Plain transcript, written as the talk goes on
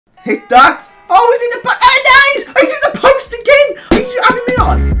Hit that. Oh, he's in the post. Oh, no, he's in the post again. Are you having me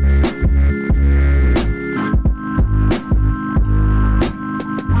on?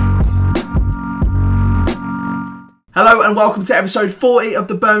 Hello and welcome to episode 40 of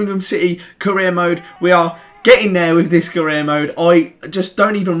the Birmingham City career mode. We are getting there with this career mode. I just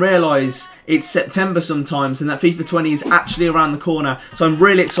don't even realise it's September sometimes and that FIFA 20 is actually around the corner. So I'm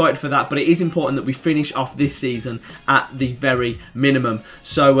really excited for that, but it is important that we finish off this season at the very minimum.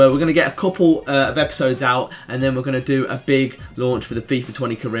 So we're going to get a couple of episodes out and then we're going to do a big launch for the FIFA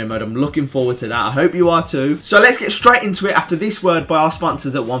 20 career mode. I'm looking forward to that. I hope you are too. So let's get straight into it after this word by our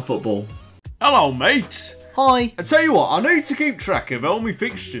sponsors at OneFootball. Hello, mates. Hi. I tell you what, I need to keep track of all my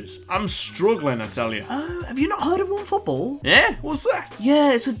fixtures. I'm struggling, I tell you. Oh, have you not heard of OneFootball? Yeah? What's that?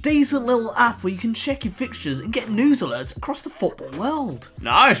 Yeah, it's a decent little app where you can check your fixtures and get news alerts across the football world.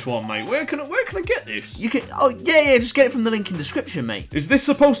 Nice one, mate. Where can I get this? You can. Oh, yeah, just get it from the link in the description, mate. Is this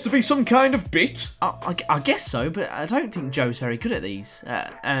supposed to be some kind of bit? I guess so, but I don't think Joe's very good at these.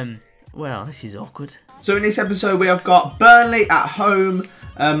 Well, this is awkward. So in this episode we have got Burnley at home,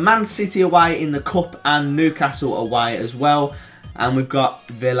 Man City away in the Cup and Newcastle away as well. And we've got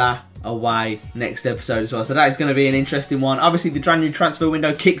Villa away next episode as well. So that is going to be an interesting one. Obviously the January transfer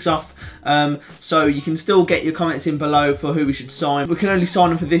window kicks off. So you can still get your comments in below for who we should sign. We can only sign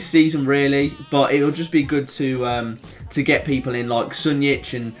them for this season really. But it'll just be good to get people in like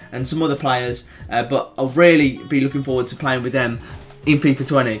Sunjic and some other players. But I'll really be looking forward to playing with them in FIFA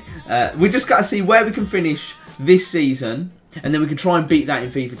 20. We just got to see where we can finish this season. And then we can try and beat that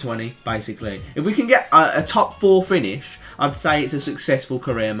in FIFA 20, basically. If we can get a top 4 finish, I'd say it's a successful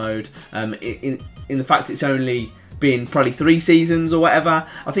career mode. In the fact it's only been probably 3 seasons or whatever,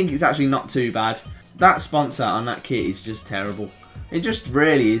 I think it's actually not too bad. That sponsor on that kit is just terrible. It just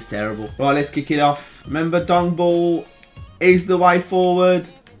really is terrible. Right, let's kick it off. Remember, dong ball is the way forward.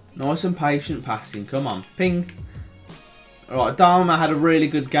 Nice and patient passing. Come on. Ping. Alright, Dharma had a really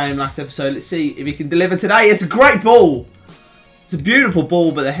good game last episode. Let's see if he can deliver today. It's a great ball. It's a beautiful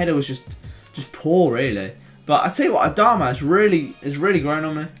ball, but the header was just poor, really. But I tell you what, Adama has really grown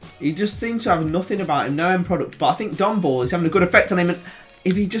on me. He just seems to have nothing about him, no end product. But I think Don Ball is having a good effect on him. And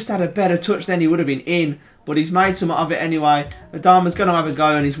if he just had a better touch, then he would have been in. But he's made some of it anyway. Adama's going to have a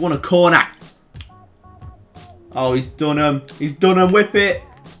go, and he's won a corner. Oh, he's done him. He's done him. Whip it.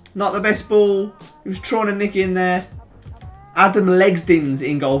 Not the best ball. He was trying to nick in there. Adam Legsdins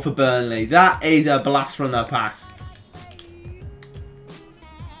in goal for Burnley. That is a blast from the past.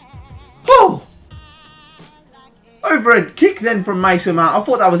 Oh! Overhead kick then from Mason Mount. I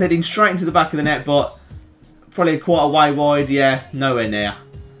thought that was heading straight into the back of the net, but probably quite a way wide. Yeah, nowhere near.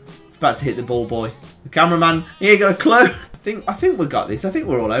 It's about to hit the ball, boy. The cameraman, he ain't got a clue. I think we got this. I think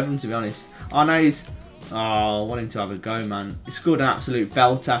we're all over him, to be honest. I know he's... Oh, I want him to have a go, man. He scored an absolute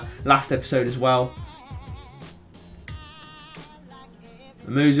belter last episode as well.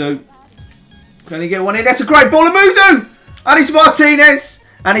 Amuzu. Can he get one in? That's a great ball, Amuzu! And it's Martinez!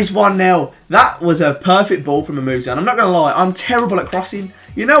 And it's 1-0. That was a perfect ball from Amuzu. And I'm not going to lie, I'm terrible at crossing.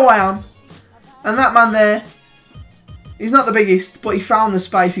 You know I am. And that man there, he's not the biggest, but he found the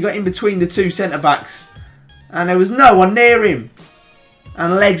space. He got in between the 2 centre-backs. And there was no one near him.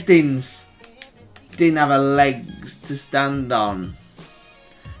 And Legsdins didn't have a legs to stand on.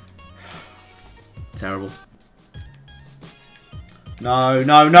 Terrible. No,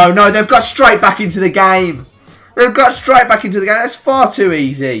 no, no, no. They've got straight back into the game. They've got straight back into the game. That's far too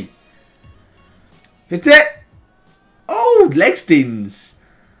easy. Hit it. Oh, Legsdins.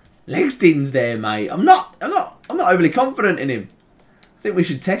 Legsdins there, mate. I'm not overly confident in him. I think we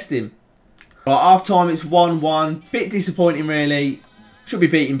should test him. Right, half time it's 1-1. Bit disappointing, really. Should be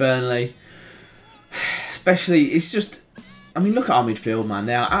beating Burnley. Especially, it's just... I mean, look at our midfield, man.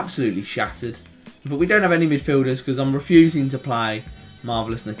 They are absolutely shattered. But we don't have any midfielders because I'm refusing to play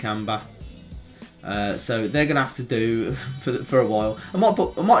Marvellous Nakamba. So they're going to have to do for a while. I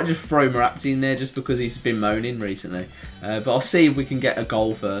might just throw Marapti in there just because he's been moaning recently. But I'll see if we can get a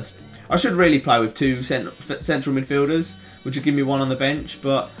goal first. I should really play with 2 central midfielders, which would give me 1 on the bench,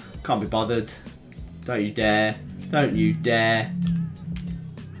 but can't be bothered. Don't you dare. Don't you dare.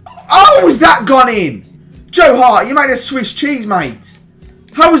 Oh, has that gone in? Joe Hart, you made a Swiss cheese, mate.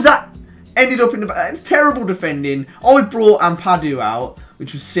 How was that ended up in the... It's terrible defending. I brought Ampadu out,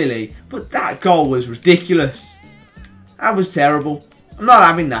 which was silly, but that goal was ridiculous. That was terrible. I'm not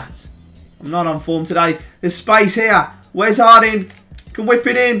having that. I'm not on form today. There's space here. Where's Harding? Can whip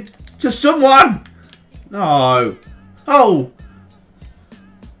it in to someone. No. Oh.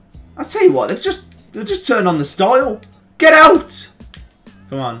 I'll tell you what, they've just turned on the style. Get out.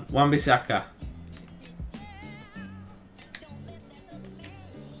 Come on, Wan-Bissaka.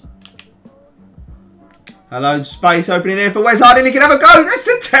 Hello, space opening here for Wes Harding. He can have a go. That's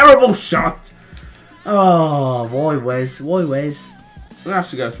a terrible shot. Oh, why Wes? Why Wes? We're going to have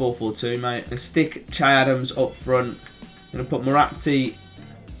to go 4-4-2, mate. And stick Che Adams up front. I'm going to put Marapti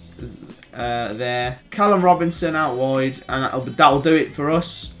there. Callum Robinson out wide. And that'll do it for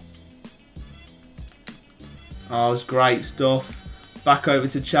us. Oh, it's great stuff. Back over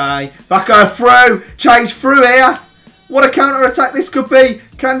to Che. Back over through. Che's through here. What a counter-attack this could be.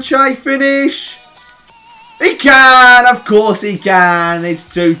 Can Che finish? He can! Of course he can. It's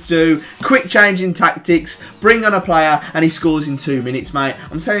 2-2. Quick change in tactics. Bring on a player and he scores in 2 minutes, mate.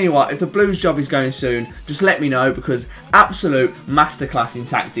 I'm telling you what, if the Blues job is going soon, just let me know because absolute masterclass in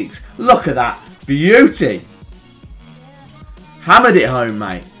tactics. Look at that. Beauty. Hammered it home,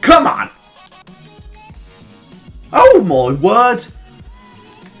 mate. Come on. Oh, my word.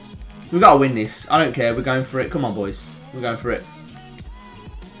 We've got to win this. I don't care. We're going for it. Come on, boys. We're going for it.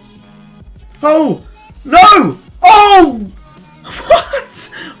 Oh! No! Oh! What?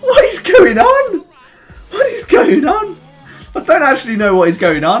 What is going on? What is going on? I don't actually know what is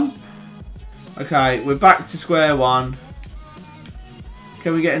going on. Okay, we're back to square one.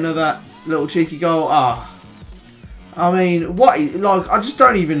 Can we get another little cheeky goal? Ah. I mean, what? Like, I just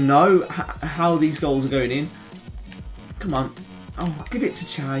don't even know how these goals are going in. Come on. Oh, give it to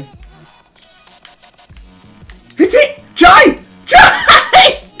Che. Hit it! Che!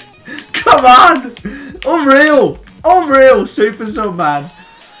 Che! Come on! Unreal! Unreal! Super sub, man.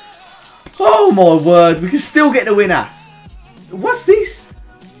 Oh my word, we can still get the winner. What's this?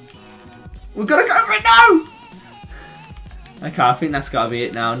 We've got to go for it now! Okay, I think that's got to be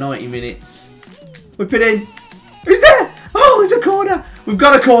it now. 90 minutes. Whip it in. Who's there? Oh, it's a corner. We've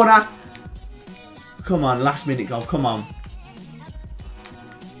got a corner. Come on, last minute goal. Come on.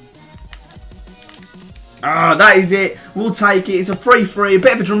 Ah, that is it. We'll take it. It's a 3-3. A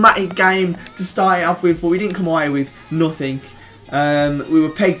bit of a dramatic game to start it off with, but we didn't come away with nothing. We were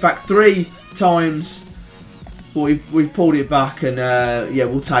pegged back 3 times, but we've pulled it back, and yeah,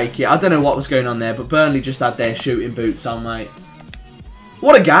 we'll take it. I don't know what was going on there, but Burnley just had their shooting boots on, mate.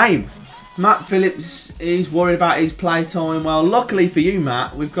 What a game. Matt Phillips is worried about his play time. Well, luckily for you,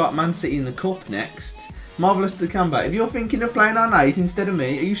 Matt, we've got Man City in the Cup next. Marvellous to come back. If you're thinking of playing our Nays instead of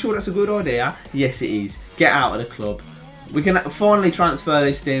me, are you sure that's a good idea? Yes, it is. Get out of the club. We can finally transfer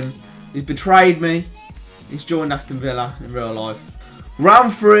this to him. He's betrayed me. He's joined Aston Villa in real life.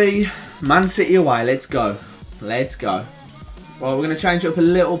 Round 3, Man City away. Let's go. Let's go. Well, we're going to change it up a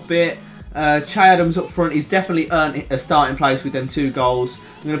little bit. Che Adams up front. He's definitely earned a starting place with them 2 goals.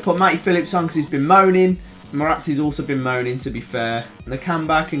 I'm going to put Matty Phillips on because he's been moaning. Marapti's also been moaning, to be fair. And they come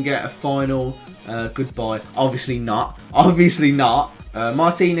back and get a final goodbye. Obviously not. Obviously not.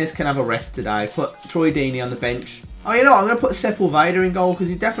 Martinez can have a rest today. Put Troy Deeney on the bench. Oh, you know what? I'm going to put Sepulveda in goal because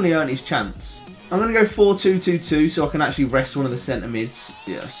he's definitely earned his chance. I'm going to go 4-2-2-2 so I can actually rest one of the centre mids.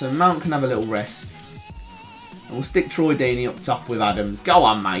 Yeah, so Mount can have a little rest. And we'll stick Troy Deeney up top with Adams. Go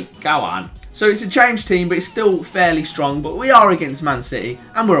on, mate. Go on. So it's a changed team, but it's still fairly strong. But we are against Man City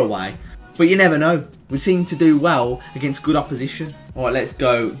and we're away. But you never know. We seem to do well against good opposition. Alright, let's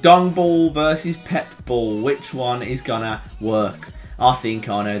go. Dong Ball versus Pep Ball. Which one is going to work? I think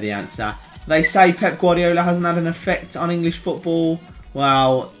I know the answer. They say Pep Guardiola hasn't had an effect on English football.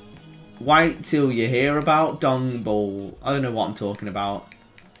 Well, wait till you hear about Dong Ball. I don't know what I'm talking about.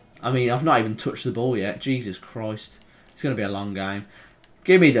 I mean, I've not even touched the ball yet. Jesus Christ. It's going to be a long game.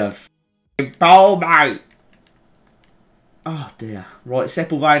 Give me the ball, mate. Oh, dear. Right,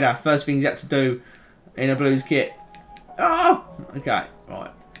 Sepulveda. First thing he's had to do in a Blues kit. Oh! Okay,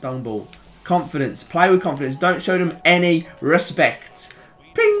 right. Dong Ball. Confidence. Play with confidence. Don't show them any respect.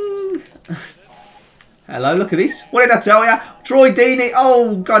 Ping! Hello, look at this. What did I tell you? Troy Deeney.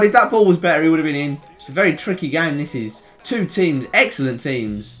 Oh, God, if that ball was better, he would have been in. It's a very tricky game, this is. 2 teams, excellent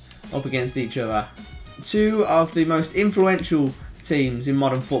teams, up against each other. 2 of the most influential teams in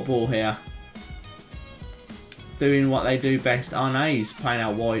modern football here. Doing what they do best. Oh, no, he's playing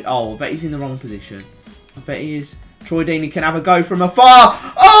out wide. Oh, I bet he's in the wrong position. I bet he is. Troy Deeney can have a go from afar.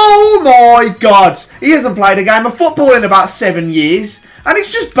 Oh, my God. He hasn't played a game of football in about 7 years. And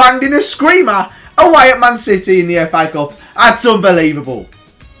it's just banged in a screamer away at Man City in the FA Cup. That's unbelievable.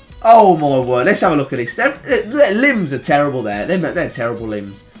 Oh, my word. Let's have a look at this. Their limbs are terrible there. They're terrible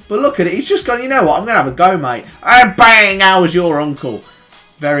limbs. But look at it. He's just gone, you know what? I'm going to have a go, mate. And bang, how was your uncle?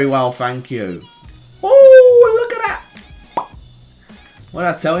 Very well, thank you. Oh, look at that. What did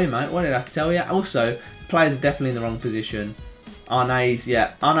I tell you, mate? What did I tell you? Also, players are definitely in the wrong position. Arnaise,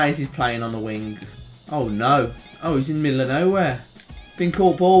 yeah. Arnaise is playing on the wing. Oh, no. Oh, he's in the middle of nowhere. Been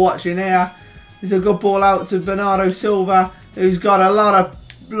caught ball watching here. There's a good ball out to Bernardo Silva, who's got a lot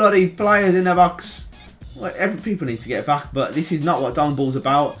of bloody players in the box. Well, people need to get back, but this is not what Dong Ball's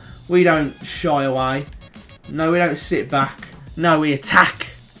about. We don't shy away. No, we don't sit back. No, we attack.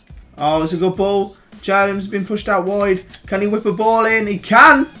 Oh, it's a good ball. James has been pushed out wide. Can he whip a ball in? He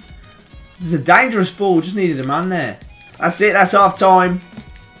can. It's a dangerous ball. Just needed a man there. That's it. That's half time.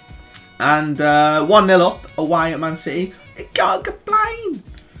 And 1-0 up away at Man City. It can't complain.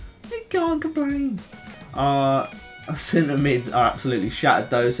 It can't complain. Our centre mids are absolutely shattered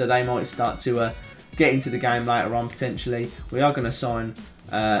though, so they might start to get into the game later on potentially. We are going to sign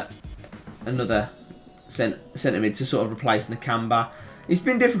another centre mid to sort of replace Nakamba. It's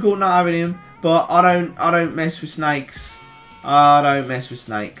been difficult not having him, but I don't mess with snakes. I don't mess with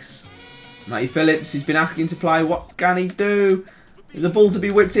snakes. Matty Phillips, he's been asking to play. What can he do? The ball to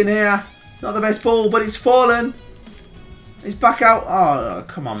be whipped in here. Not the best ball, but it's fallen. He's back out. Oh,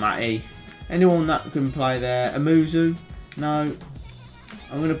 come on, Matty. Anyone that can play there? Amuzu? No.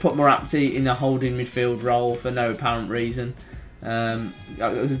 I'm going to put Morapti in the holding midfield role for no apparent reason. I've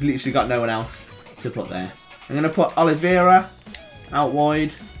literally got no one else to put there. I'm going to put Oliveira out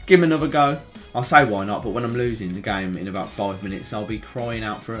wide. Give him another go. I'll say why not, but when I'm losing the game in about 5 minutes, I'll be crying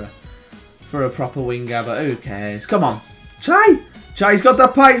out for a proper winger, but who cares? Come on. Che's got the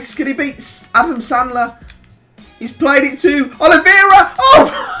pace. Can he beat Adam Sandler? He's played it to Oliveira.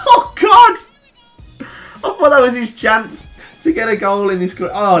 Oh God. I thought that was his chance to get a goal in this.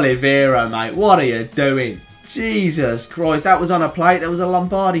 Oliveira, mate. What are you doing? Jesus Christ. That was on a plate. That was a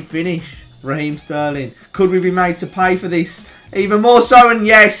Lombardi finish. Raheem Sterling. Could we be made to pay for this? Even more so, and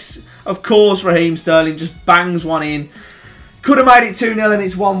yes, of course, Raheem Sterling just bangs one in. Could have made it 2-0 and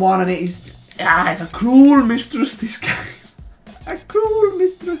it's 1-1, and it is... it's a cruel mistress, this game. A cruel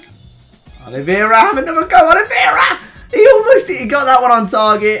mistress. Oliveira, have another go, Oliveira! He got that one on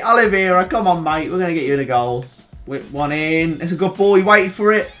target. Oliveira, come on, mate. We're going to get you in a goal. Whip one in. It's a good ball. He waited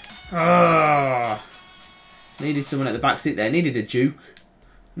for it. Needed someone at the back seat there. Needed a Duke.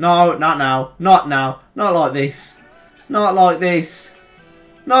 No, not now. Not now. Not like this. Not like this.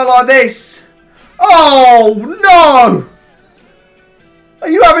 Not like this. Oh, no! Are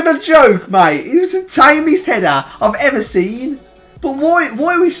you having a joke, mate? It was the tamest header I've ever seen. But why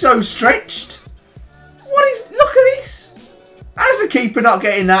are we so stretched? Look at this. How's the keeper not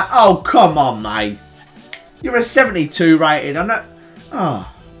getting that? Oh, come on, mate. You're a 72 rated. I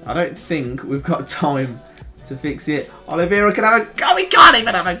don't think we've got time to fix it. Oliveira can have a go. He can't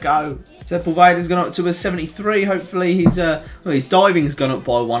even have a go. Sepulveda's gone up to a 73. Hopefully his diving's gone up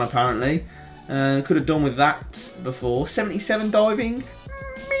by 1 apparently. Could have done with that before. 77 diving?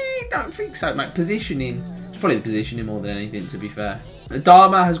 Don't think so, mate. Positioning. It's probably the positioning more than anything, to be fair.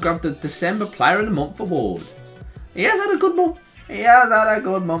 Adama has grabbed the December Player of the Month award. He has had a good month. He has had a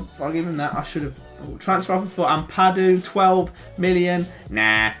good month. I'll give him that. I should have... transfer offer for Ampadu, 12 million.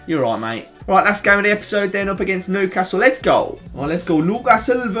 Nah, you're right, mate. Right, last game of the episode then, up against Newcastle. Let's go. Right, let's go.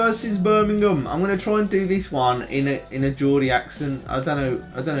 Newcastle versus Birmingham. I'm going to try and do this one in a Geordie accent. I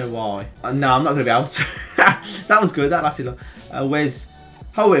don't know why. No, I'm not going to be able to. That was good. That lasted long. Where's...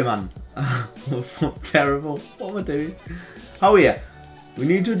 How are you, man? Terrible. What am I doing? How are you? We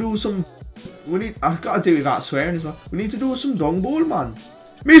need to do some... I've got to do it without swearing as well. We need to do some dong ball, man.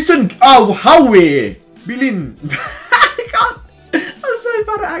 Mason! Oh, how are you? Bilin. I can't. I'm so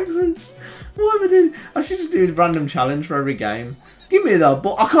bad at accents. What am I doing? I should just do a random challenge for every game. Give me that.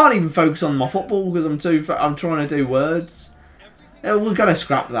 But I can't even focus on my football because I'm trying to do words. We're going to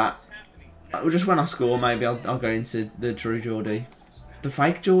scrap that. Just when I score, maybe I'll go into the true Geordie. The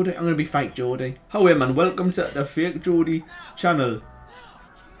fake Geordie? I'm going to be fake Geordie. How are you, man? Welcome to the fake Geordie channel.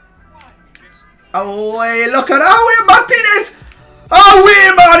 Oh, hey, look at Owen Martinez! Oh,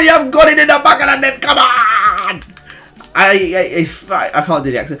 wait, man, you've got it in the back of the net, come on! I can't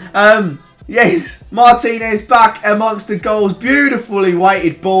do the accent. Yes, Martinez back amongst the goals. Beautifully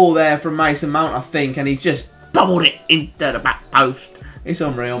weighted ball there from Mason Mount, I think, and he just bubbled it into the back post. It's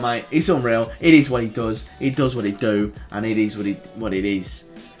unreal, mate. It's unreal. It is what he does. He does what he do, and it is what it is.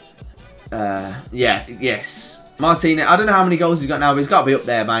 Yeah, yes. Martinez, I don't know how many goals he's got now, but he's got to be up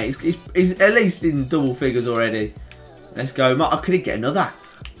there, mate. He's at least in double figures already. Let's go. Could he get another?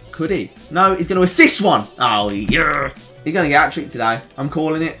 Could he? No, he's going to assist one. Oh, yeah. He's going to get hat-trick today. I'm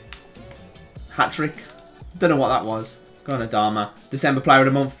calling it. Hat-trick. Don't know what that was. Go on, Adama. December Player of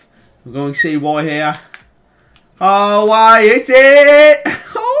the Month. We're going to see why here. Oh, I hit it.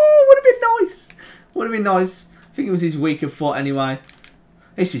 Oh, would have been nice. Would have been nice. I think it was his weaker foot anyway.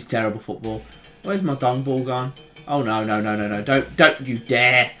 This is terrible football. Where's my dong ball gone? Oh, no. Don't you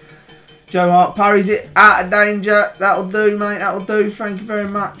dare. Joe Hart parries it out of danger. That'll do, mate. That'll do. Thank you very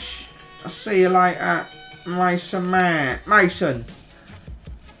much. I'll see you later. Mason, man. Mason.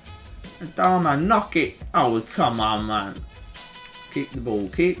 Down, man. Knock it. Oh, come on, man. Keep the ball.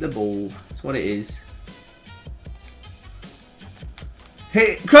 Keep the ball. That's what it is.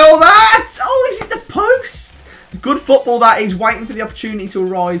 Hit. Curl that. Oh, is it the post? Good football that is. Waiting for the opportunity to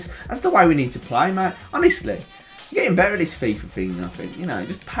arise. That's the way we need to play, mate. Honestly. I'm getting better at this FIFA thing, I think. You know,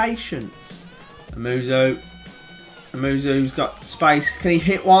 just patience. Amuzo. Amuzo's got space. Can he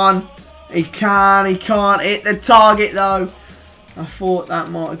hit one? He can. He can't hit the target, though. I thought that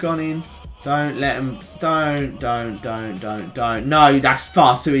might have gone in. Don't let him. Don't. No, that's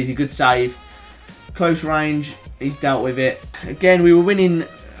far too easy. Good save. Close range. He's dealt with it. Again, we were winning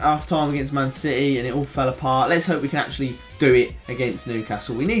half time against Man City and it all fell apart. Let's hope we can actually do it against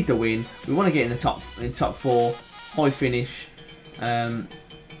Newcastle. We need the win. We want to get in the top four. High finish. Yeah,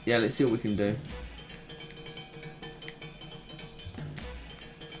 let's see what we can do.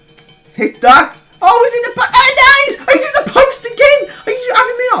 Hit that. Oh, is it the post? Nice! Is it the post again? Are you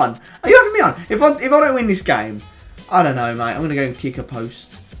having me on? Are you having me on? If I don't win this game, I don't know, mate. I'm gonna go and kick a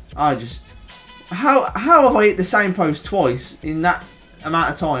post. How have I hit the same post twice in that amount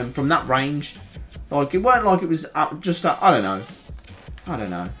of time from that range? Like, it weren't like it was just I don't know. I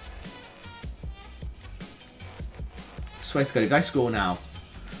don't know. I swear to God, if they score now.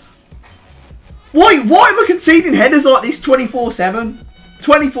 Why am I conceding headers like this 24/7?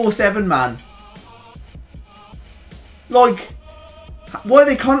 24/7, man. Like, why are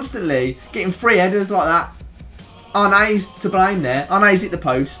they constantly getting free headers like that? Arne's to blame there. Arne's hit the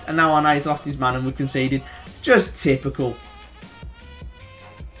post, and now Arne's lost his man and we've conceded. Just typical.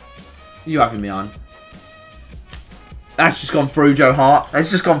 You having me on? That's just gone through Joe Hart. That's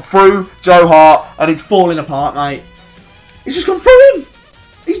just gone through Joe Hart, and it's falling apart, mate. It's just gone through him.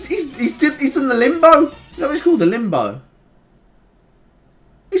 He's done the limbo. Is that what it's called? The limbo.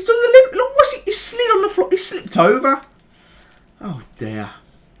 He's done the limbo. Look, what's he? He slid on the floor. He slipped over. Oh dear.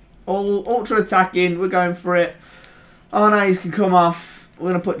 All ultra attacking. We're going for it. Arne's can come off.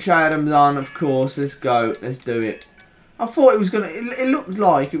 We're gonna put Che Adams on, of course. Let's go. Let's do it. I thought it was gonna. It looked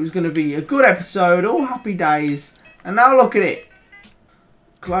like it was gonna be a good episode. All happy days. And now look at it.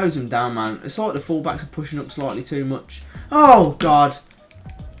 Close them down, man. It's like the fullbacks are pushing up slightly too much. Oh God.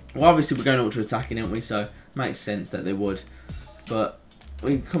 Well, obviously we're going ultra attacking, aren't we? So it makes sense that they would. But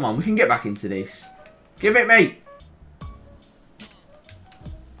come on, we can get back into this. Give it me.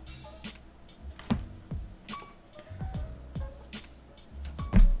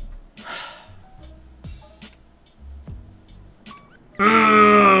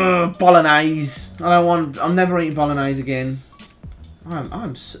 Bolognese. I'm never eating bolognese again.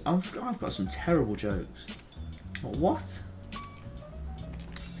 I've got some terrible jokes. What?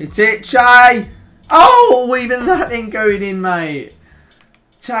 It's it, Che. Oh, even that didn't go in, mate.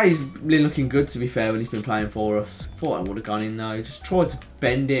 Che's been looking good, to be fair, when he's been playing for us. Thought I would have gone in though. Just tried to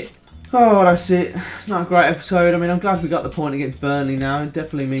bend it. Oh, that's it. Not a great episode. I mean, I'm glad we got the point against Burnley now. It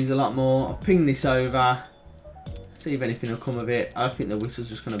definitely means a lot more. I've pinged this over. See if anything will come of it. I think the whistle's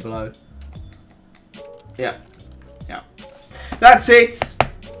just going to blow. Yeah. Yeah. That's it.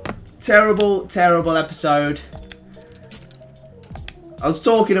 Terrible, terrible episode. I was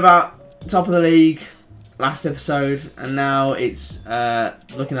talking about top of the league last episode, and now it's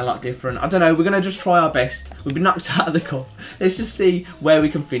looking a lot different. I don't know. We're going to just try our best. We've been knocked out of the cup. Let's just see where we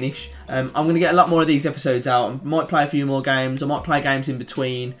can finish. I'm going to get a lot more of these episodes out. I might play a few more games. I might play games in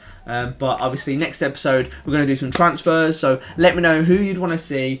between. But obviously, next episode, we're going to do some transfers. So let me know who you'd want to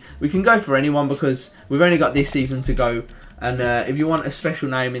see. We can go for anyone because we've only got this season to go. And if you want a special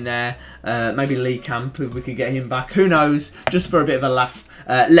name in there, maybe Lee Camp, if we could get him back. Who knows? Just for a bit of a laugh.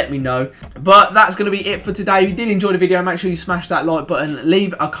 Let me know. But that's going to be it for today. If you did enjoy the video, make sure you smash that like button,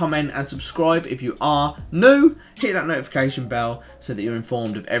 leave a comment and subscribe if you are new. Hit that notification bell so that you're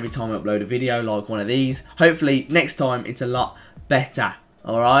informed of every time I upload a video like one of these. Hopefully next time it's a lot better.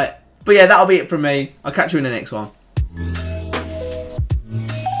 Alright? But yeah, that'll be it from me. I'll catch you in the next one.